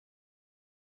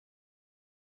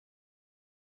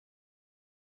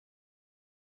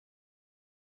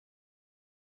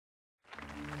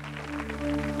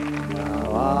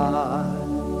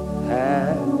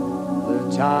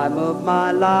time of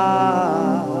my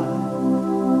life.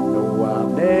 No,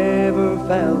 I've never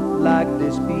felt like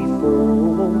this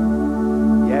before.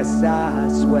 Yes, I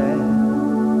swear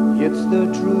it's the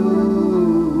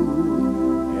truth,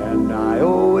 and I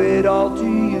owe it all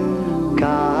to you.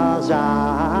 'Cause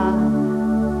I've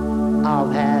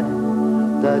had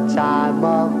the time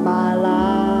of my life.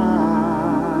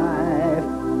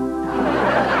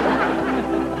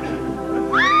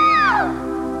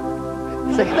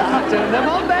 See that? Turn them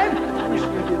on then.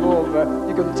 Over.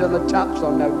 You're going to turn the taps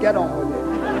on now. Get on with it.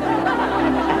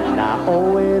 And I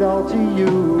owe it all to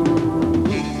you.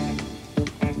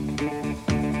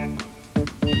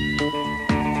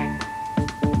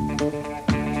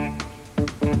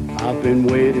 I've been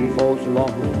waiting for so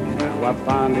long. Now I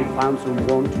finally found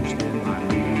someone to stand by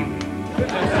me.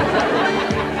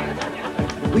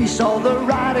 We saw the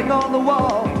writing on the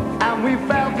wall, and we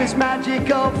felt this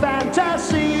magical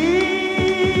fantasy.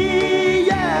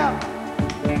 Yeah.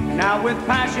 Now with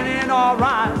passion in our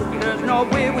eyes, there's no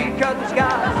way we cut the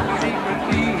skies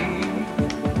secretly.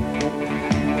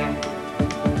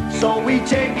 So we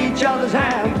take each other's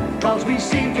hand, 'cause we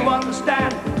seem to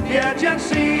understand the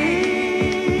urgency.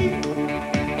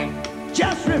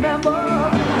 Just remember,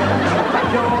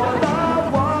 you're the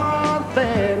one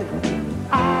thing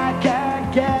I can't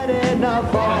get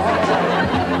enough of.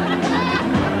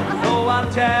 So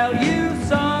I'll tell you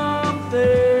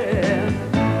something.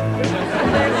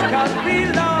 This could be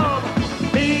love,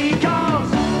 because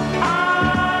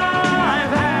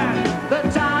I've had the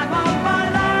time of my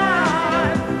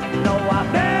life. No,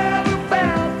 I've never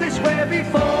felt this way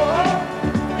before.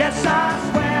 Yes, I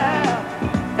swear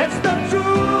it's the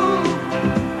truth,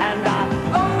 and I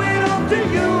owe it all to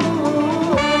you.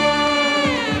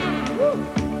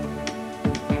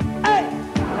 Hey,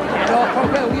 get off a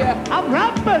bill, yeah, I'm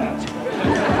rampant.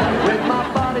 With my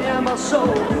body and my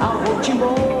soul, I want you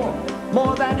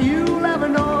more than you'll ever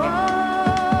know.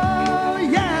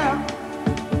 Yeah.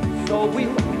 So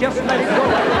we'll just let it go.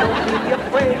 Don't be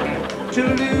afraid to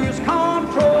lose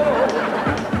control.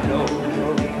 No, no.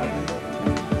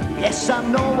 Yes, I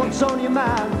know what's on your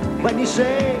mind when you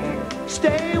say,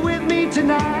 stay with me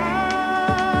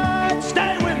tonight.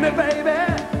 Stay with me, baby.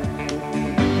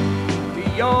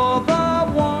 You're the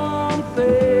one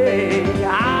thing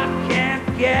I can't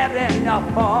get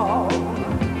enough of.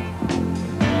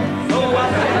 So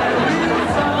I'll tell you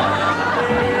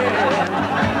something.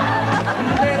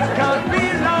 This could be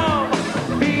love,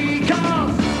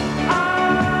 because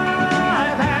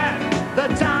I've had the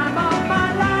time of my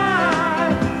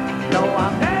life. No,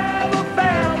 I've never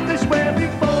felt this way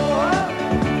before.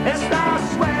 Yes, I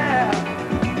swear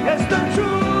it's the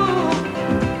truth,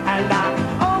 and I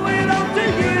owe it all to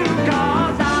you.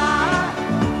 'Cause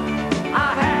I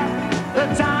had the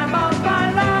time of my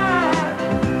life,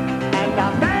 and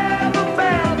I've never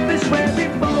felt this way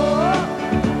before.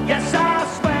 Yes, I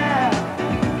swear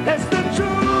it's the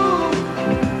truth,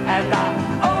 and I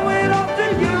owe it all to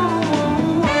you.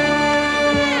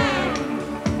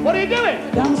 What are you doing?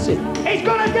 Dancing. He's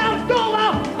gonna dance, go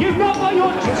out. You've not got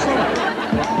your choice.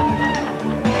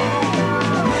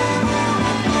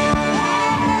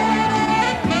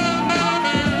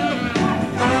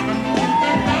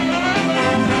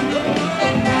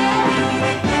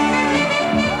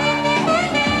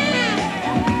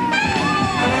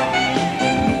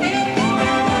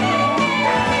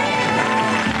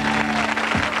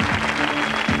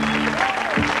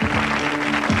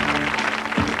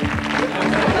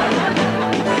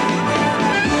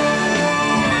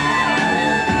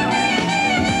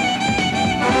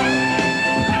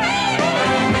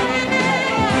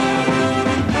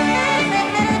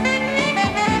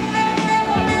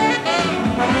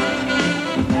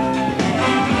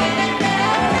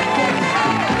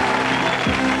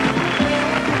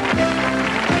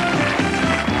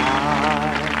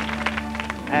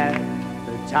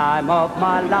 Time of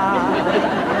my life.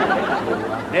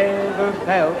 I've never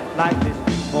felt like this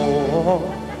before.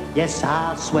 Yes,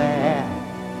 I swear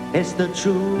it's the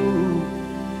truth,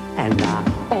 and I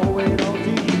owe it all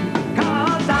to you.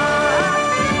 'Cause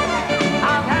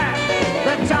I've had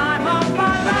the time of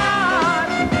my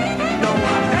life. No,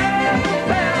 I've never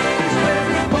felt this way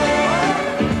before.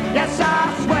 Yes, I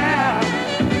swear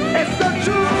it's the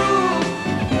truth,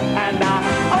 and I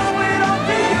owe it all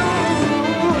to you.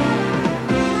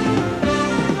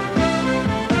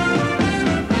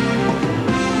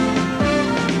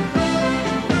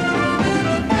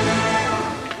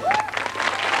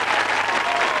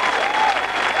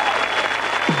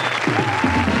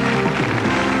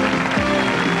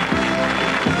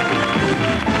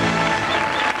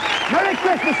 Merry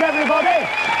Christmas, everybody!